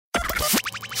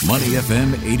Money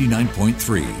FM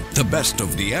 89.3, the best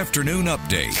of the afternoon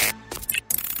update.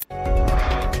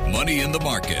 Money in the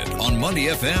Market on Money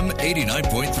FM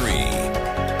 89.3.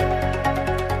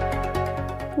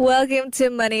 Welcome to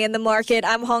Money in the Market.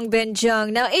 I'm Hong Bin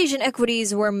Jung. Now, Asian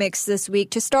equities were mixed this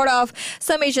week. To start off,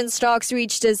 some Asian stocks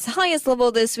reached its highest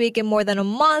level this week in more than a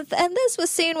month, and this was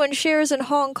seen when shares in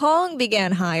Hong Kong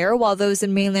began higher, while those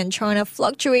in mainland China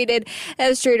fluctuated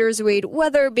as traders weighed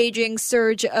whether Beijing's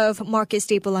surge of market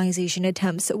stabilization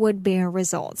attempts would bear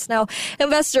results. Now,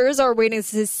 investors are waiting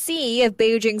to see if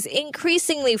Beijing's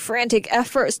increasingly frantic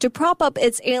efforts to prop up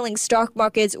its ailing stock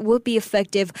markets would be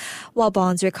effective, while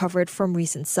bonds recovered from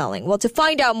recent selling. Well, to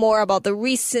find out more about the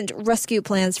recent rescue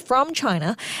plans from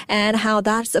China and how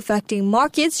that's affecting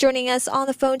markets, joining us on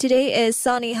the phone today is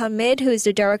Sani Hamid, who is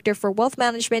the Director for Wealth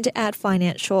Management at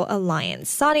Financial Alliance.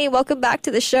 Sani, welcome back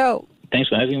to the show. Thanks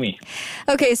for having me.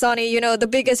 Okay, Sani, the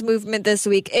biggest movement this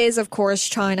week is, of course,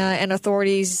 China and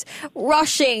authorities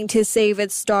rushing to save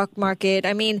its stock market.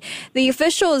 I mean, the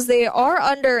officials, they are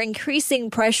under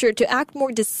increasing pressure to act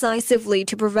more decisively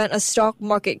to prevent a stock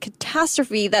market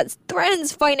catastrophe that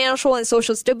threatens financial and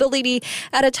social stability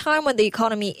at a time when the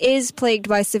economy is plagued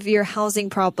by severe housing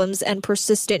problems and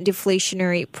persistent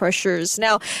deflationary pressures.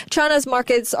 Now, China's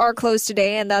markets are closed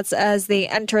today, and that's as they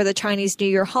enter the Chinese New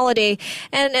Year holiday,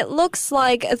 and it looks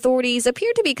like authorities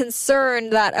appear to be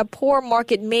concerned that a poor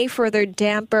market may further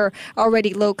damper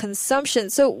already low consumption.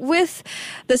 So with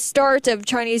the start of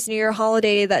Chinese New Year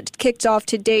holiday that kicked off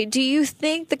today, do you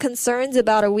think the concerns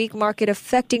about a weak market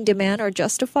affecting demand are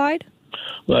justified?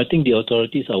 Well, I think the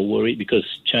authorities are worried because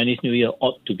Chinese New Year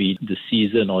ought to be the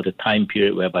season or the time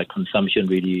period whereby consumption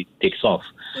really takes off.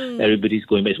 Everybody's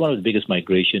going back. It's one of the biggest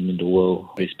migration in the world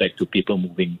with respect to people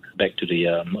moving back to the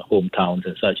hometowns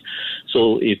and such.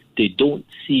 So if they don't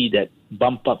see that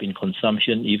bump up in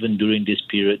consumption even during this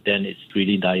period, then it's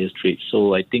really dire straits.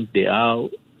 So I think they are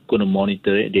going to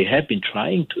monitor it. They have been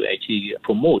trying to actually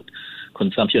promote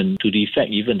consumption to the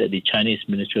effect even that the Chinese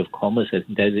Ministry of Commerce has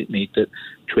designated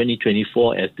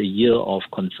 2024 as the year of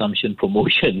consumption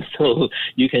promotion. So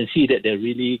you can see that they're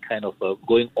really kind of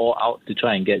going all out to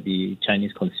try and get the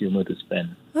Chinese consumer to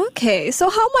spend. Okay, so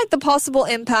how might the possible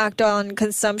impact on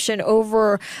consumption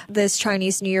over this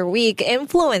Chinese New Year week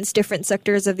influence different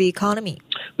sectors of the economy?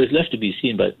 It's left to be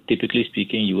seen, but typically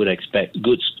speaking, you would expect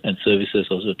goods and services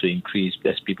also to increase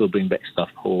as people bring back stuff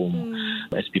home,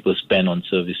 as people spend on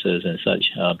services and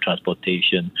such,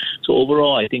 transportation. So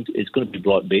overall, I think it's going to be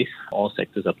broad-based. All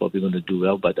sectors are probably going to do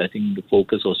well, but I think the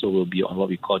focus also will be on what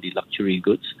we call the luxury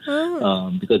goods,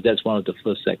 because that's one of the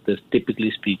first sectors,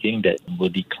 typically speaking, that will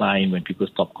decline when people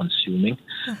stop consuming.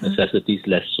 Necessities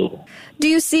less so. Do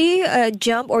you see a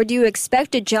jump, or do you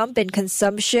expect a jump in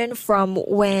consumption from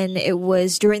when it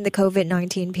was during the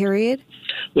COVID-19 period?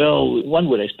 Well, one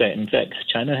would expect. In fact,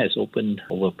 China has opened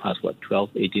over the past, 12,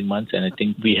 18 months, and I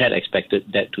think we had expected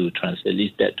that to at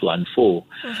least that to unfold.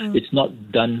 It's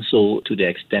not done so to the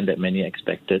extent that many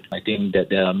expected. I think that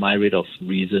there are a myriad of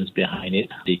reasons behind it.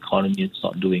 The economy is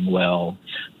not doing well.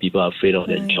 People are afraid of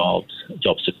their jobs,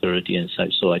 job security and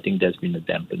such. So I think that's been a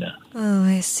dampener. Oh,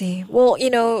 I see. Well,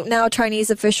 now Chinese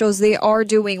officials, they are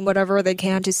doing whatever they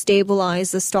can to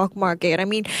stabilize the stock market. I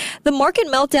mean, the market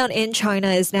meltdown in China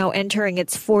is now entering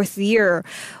its fourth year.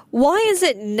 Why is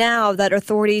it now that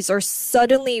authorities are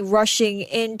suddenly rushing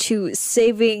into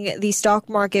saving the stock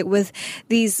market with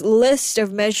these list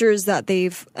of measures that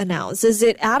they've announced? Is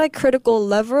it at a critical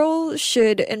level?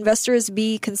 Should investors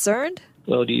be concerned?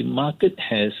 Well, the market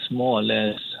has more or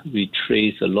less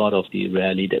retraced a lot of the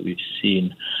rally that we've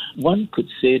seen. One could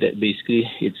say that basically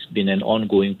it's been an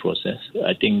ongoing process.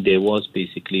 I think there was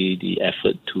basically the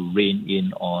effort to rein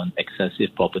in on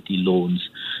excessive property loans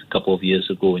a couple of years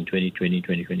ago in 2020,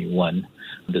 2021,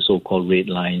 the so-called red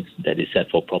lines that is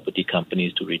set for property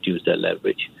companies to reduce their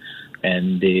leverage.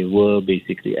 And there were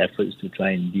basically efforts to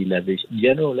try and deleverage. In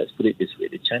general, let's put it this way,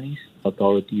 the Chinese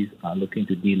authorities are looking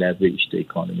to deleverage the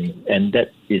economy, and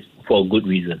that is for a good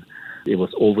reason. It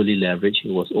was overly leveraged,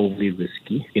 it was overly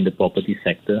risky in the property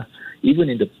sector, even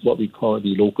in what we call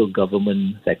the local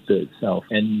government sector itself.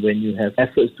 And when you have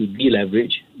efforts to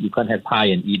deleverage, you can't have pie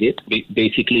and eat it.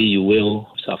 Basically, you will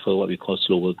suffer what we call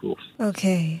slower growth.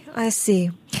 Okay, I see.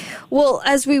 Well,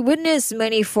 as we witness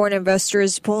many foreign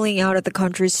investors pulling out of the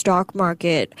country's stock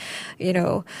market,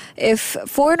 if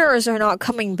foreigners are not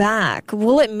coming back,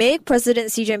 will it make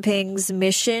President Xi Jinping's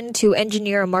mission to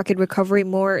engineer a market recovery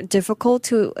more difficult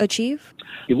to achieve?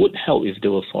 It would help if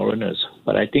there were foreigners,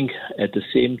 but I think at the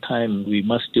same time, we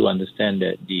must still understand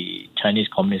that the Chinese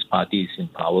Communist Party is in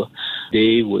power.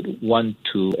 They would want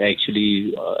to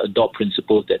actually adopt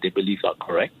principles that they believe are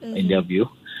correct in their view.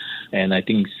 And I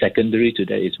think secondary to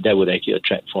that is that would actually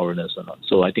attract foreigners or not.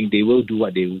 So I think they will do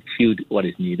what they feel what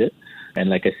is needed. And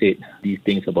like I said, these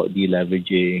things about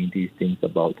deleveraging, these things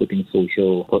about putting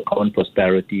common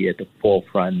prosperity at the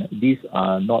forefront, these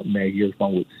are not measures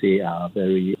one would say are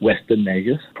very Western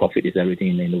measures. Profit is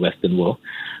everything in the Western world.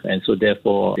 And so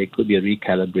therefore, there could be a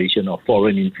recalibration of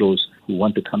foreign inflows who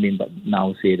want to come in but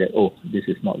now say that, this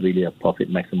is not really a profit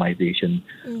maximization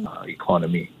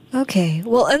economy. Okay.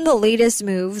 Well, in the latest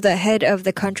move, the head of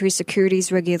the country's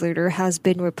securities regulator has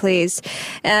been replaced.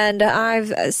 And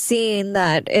I've seen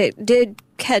that it did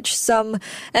catch some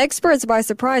experts by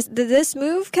surprise. Did this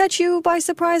move catch you by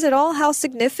surprise at all? How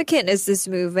significant is this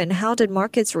move and how did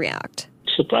markets react?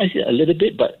 Surprised a little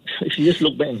bit, but if you just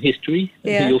look back in history,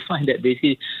 you'll find that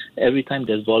basically every time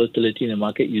there's volatility in the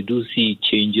market, you do see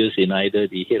changes in either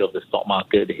the head of the stock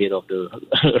market, the head of the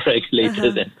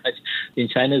regulators and such. In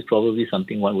China, it's probably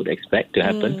something one would expect to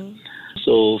happen.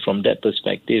 So from that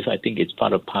perspective, I think it's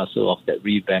part of parcel of that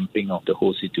revamping of the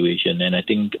whole situation. And I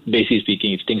think, basically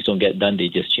speaking, if things don't get done, they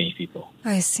just change people.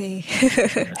 I see.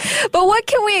 But what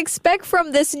can we expect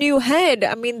from this new head?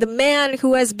 I mean, the man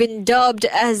who has been dubbed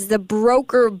as the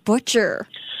broker butcher.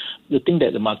 The thing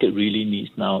that the market really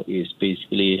needs now is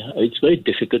basically, it's very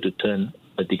difficult to turn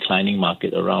a declining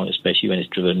market around, especially when it's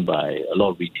driven by a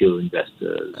lot of retail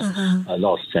investors, a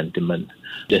lot of sentiment.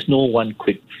 There's no one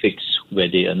quick fix where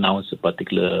they announce a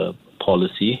particular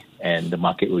policy and the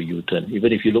market will U-turn.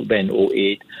 Even if you look back in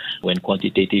 2008, when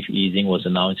quantitative easing was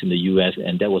announced in the US,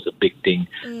 and that was a big thing,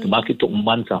 the market took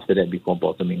months after that before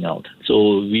bottoming out.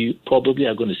 So we probably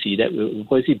are going to see that. We'll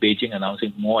probably see Beijing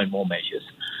announcing more and more measures.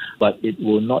 But it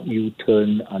will not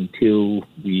U-turn until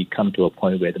we come to a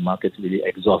point where the market's really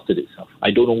exhausted itself.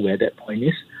 I don't know where that point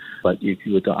is, but if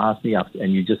you were to ask me, after,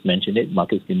 and you just mentioned it,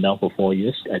 market's been down for 4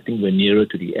 years, I think we're nearer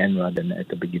to the end rather than at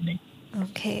the beginning.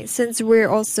 Okay, since we're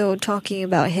also talking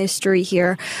about history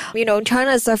here,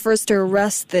 China's efforts to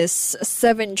arrest this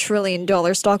 $7 trillion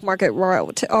stock market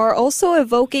rout are also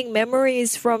evoking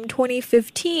memories from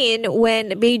 2015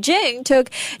 when Beijing took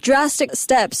drastic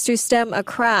steps to stem a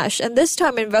crash. And this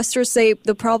time, investors say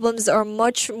the problems are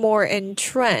much more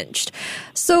entrenched.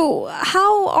 So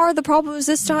how are the problems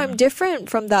this time different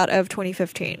from that of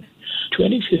 2015?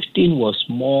 2015 was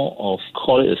more of,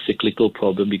 call it a cyclical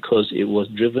problem, because it was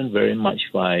driven very much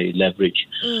by leverage.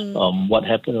 What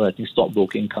happened was, I think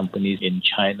stockbroking companies in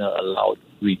China allowed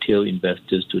retail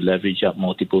investors to leverage up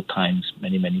multiple times,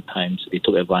 many times. They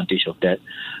took advantage of that.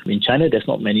 In China, there's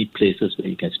not many places where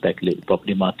you can speculate. The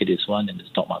property market is one and the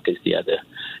stock market is the other.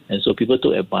 And so people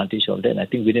took advantage of that. And I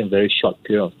think within a very short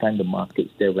period of time, the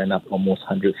markets there went up almost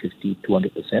 150,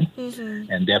 200%.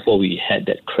 And therefore, we had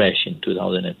that crash in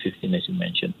 2015, as you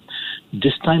mentioned.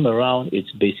 This time around,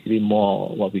 it's basically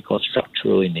more what we call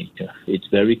structural in nature. It's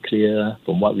very clear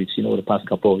from what we've seen over the past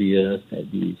couple of years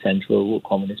that the Central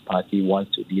Communist Party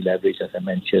wants to deleverage, as I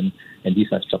mentioned, and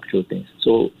these are structural things.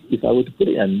 So if I were to put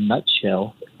it in a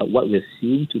nutshell, what we're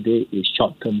seeing today is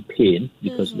short-term pain,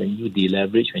 because when you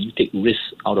deleverage, when you take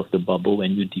risks out of the bubble,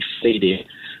 when you deflate it,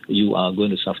 you are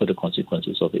going to suffer the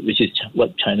consequences of it, which is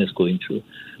what China is going through.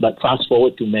 But fast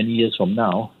forward to many years from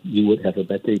now, you would have a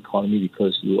better economy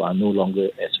because you are no longer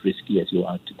as risky as you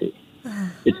are today.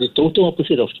 It's the total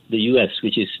opposite of the US,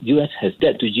 which is US has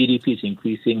debt to GDP is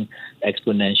increasing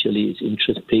exponentially. Its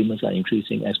interest payments are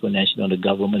increasing exponentially on the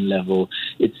government level.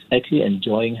 It's actually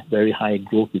enjoying very high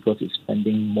growth because it's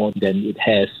spending more than it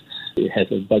has. It has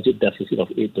a budget deficit of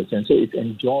 8%. So it's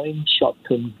enjoying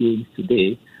short-term gains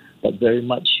today, but very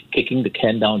much kicking the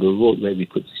can down the road where we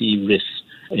could see risks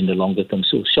in the longer term.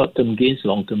 So short-term gains,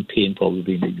 long-term pain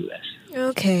probably in the US.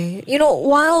 Okay.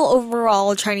 While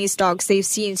overall Chinese stocks, they've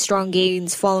seen strong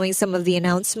gains following some of the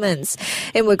announcements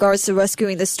in regards to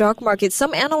rescuing the stock market,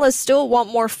 some analysts still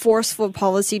want more forceful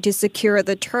policy to secure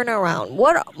the turnaround.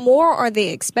 What more are they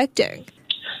expecting?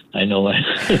 I know.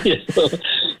 So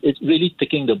it's really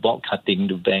ticking the box, cutting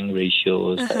the bank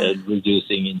ratios,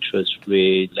 reducing interest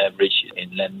rate, leverage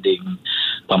in lending,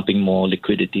 pumping more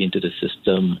liquidity into the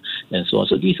system, and so on.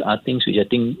 So these are things which I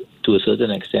think, to a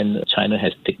certain extent, China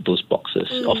has ticked those boxes.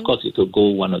 Of course, it will go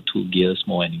 1 or 2 gears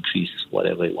more and increase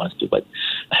whatever it wants to. But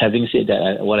having said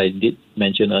that, what I did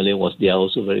mention earlier was they are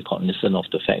also very cognizant of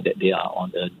the fact that they are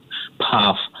on a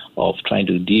path of trying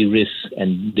to de-risk,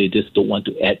 and they just don't want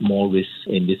to add more risk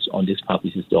on this path,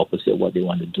 which is the opposite of what they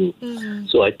want to do.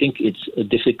 So I think it's a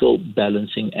difficult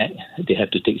balancing act. They have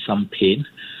to take some pain.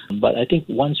 But I think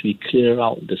once we clear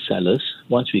out the sellers,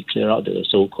 once we clear out the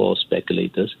so-called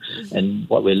speculators, and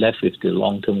what we're left with the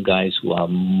long-term guys who are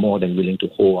more than willing to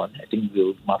hold on, I think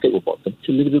the market will bottom. It's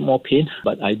a little bit more pain,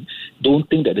 but I don't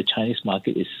think that the Chinese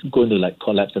market is going to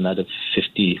collapse another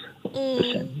 50 or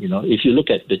If you look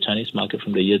at the Chinese market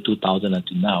from the year 2000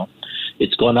 until now,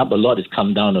 it's gone up a lot, it's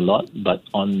come down a lot, but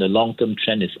on the long-term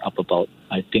trend, it's up about,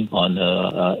 I think, on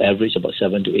average, about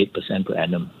 7 to 8% per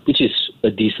annum, which is a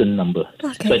decent number.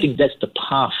 Okay. So I think that's the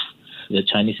path the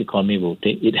Chinese economy will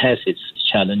take. It has its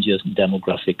challenges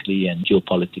demographically and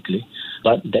geopolitically,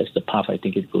 but that's the path I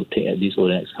think it will take at least over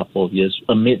the next couple of years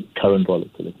amid current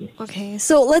volatility. Okay,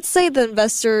 so let's say the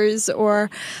investors or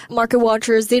market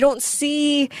watchers, they don't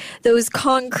see those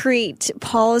concrete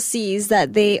policies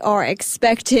that they are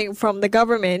expecting from the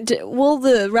government. Will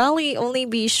the rally only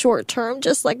be short-term,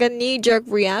 just like a knee-jerk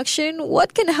reaction?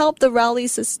 What can help the rally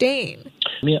sustain?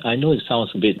 I know it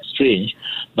sounds a bit strange,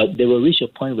 but they will reach a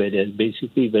point where there's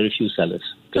basically very few sellers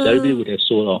because everybody would have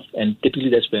sold off, and typically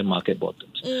that's where market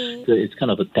bottoms. So it's kind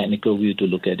of a technical view to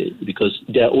look at it because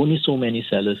there are only so many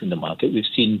sellers in the market. We've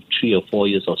seen 3 or 4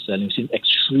 years of selling. We've seen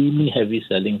extremely heavy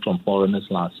selling from foreigners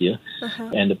last year,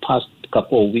 and the past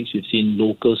couple of weeks we've seen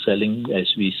local selling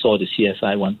as we saw the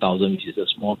CSI 1000, which is a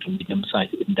small to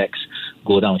medium-sized index,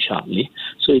 go down sharply.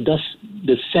 So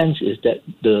the sense is that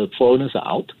the foreigners are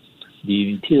out. The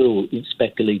retail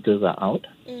speculators are out.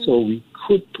 So we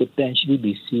could potentially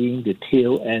be seeing the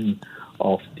tail end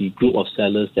of the group of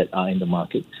sellers that are in the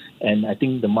market. And I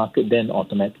think the market then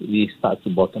automatically starts to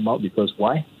bottom out because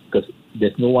why? Because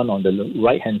there's no one on the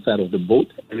right-hand side of the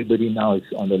boat. Everybody now is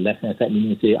on the left-hand side,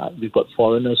 meaning say we've got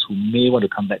foreigners who may want to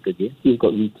come back again. We've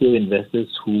got retail investors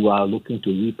who are looking to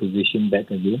reposition back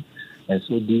again. And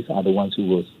so these are the ones who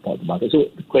will support the market. So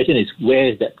the question is, where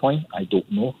is that point? I don't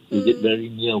know. Is it very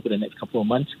near over the next couple of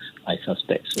months? I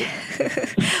suspect so.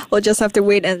 We'll just have to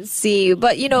wait and see.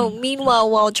 But, meanwhile,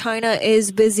 while China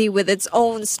is busy with its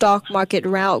own stock market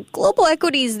rout, global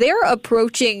equities, they're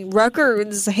approaching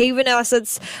records. Haven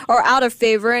assets are out of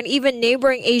favor, and even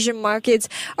neighboring Asian markets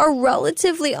are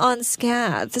relatively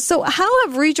unscathed. So how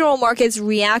have regional markets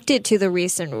reacted to the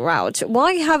recent rout?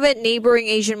 Why haven't neighboring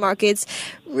Asian markets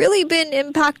really been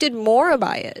impacted more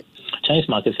by it? Chinese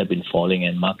markets have been falling,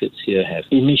 and markets here have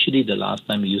initially the last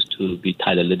time used to be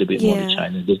tied a little bit more to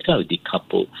China. They kind of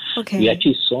decoupled. Okay. We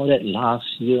actually saw that last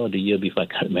year or the year before. I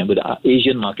can't remember. The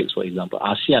Asian markets, for example,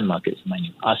 ASEAN markets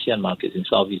in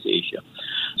Southeast Asia.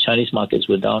 Chinese markets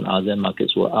were down, ASEAN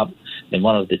markets were up, and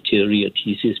one of the theory or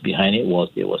thesis behind it was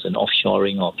there was an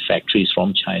offshoring of factories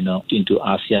from China into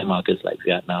ASEAN markets like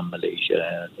Vietnam,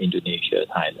 Malaysia, Indonesia,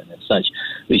 Thailand, and such,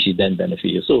 which is then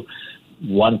beneficial. So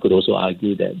one could also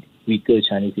argue that weaker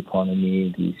Chinese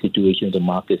economy, the situation of the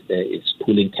markets there is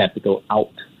pulling capital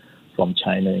out from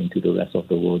China into the rest of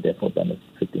the world, therefore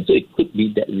benefiting. So it could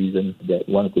be that reason that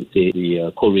one could say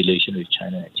the correlation with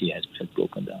China actually has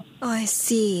broken down. I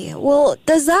see. Well,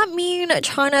 does that mean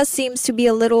China seems to be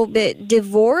a little bit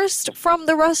divorced from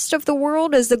the rest of the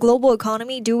world? Is the global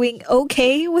economy doing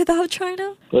okay without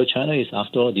China? Well, China is,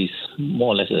 after all, this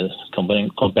more or less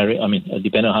depending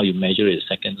on how you measure it,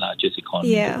 second largest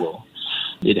economy in the world.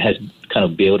 It has kind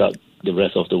of bailed out the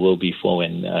rest of the world before,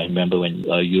 when I remember when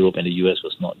Europe and the US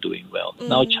was not doing well.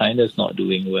 Now China is not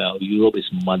doing well. Europe is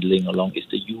muddling along. It's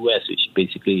the US which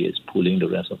basically is pulling the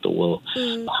rest of the world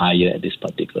higher at this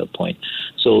particular point.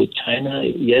 So China,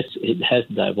 yes, it has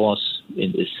divorced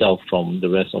in itself from the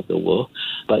rest of the world,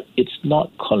 but it's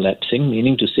not collapsing,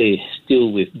 meaning to say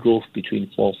still with growth between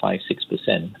 4, 5,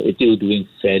 6%. It's still doing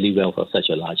fairly well for such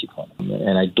a large economy.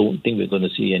 And I don't think we're going to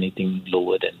see anything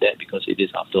lower than that because it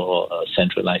is, after all, a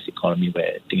centralized economy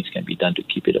where things can be done to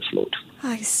keep it afloat.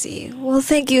 I see. Well,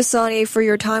 thank you, Sonny, for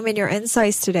your time and your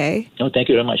insights today. No, thank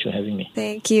you very much for having me.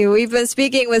 Thank you. We've been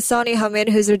speaking with Sonny Hamid,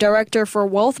 who's the Director for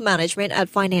Wealth Management at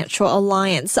Financial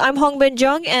Alliance. I'm Hong Bin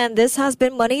Jung, and this has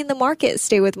been Money in the Market.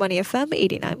 Stay with Money FM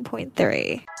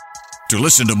 89.3. To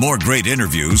listen to more great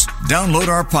interviews, download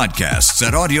our podcasts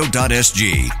at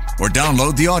audio.sg or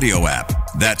download the audio app.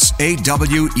 That's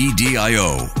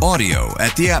AWEDIO, audio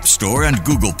at the App Store and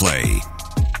Google Play.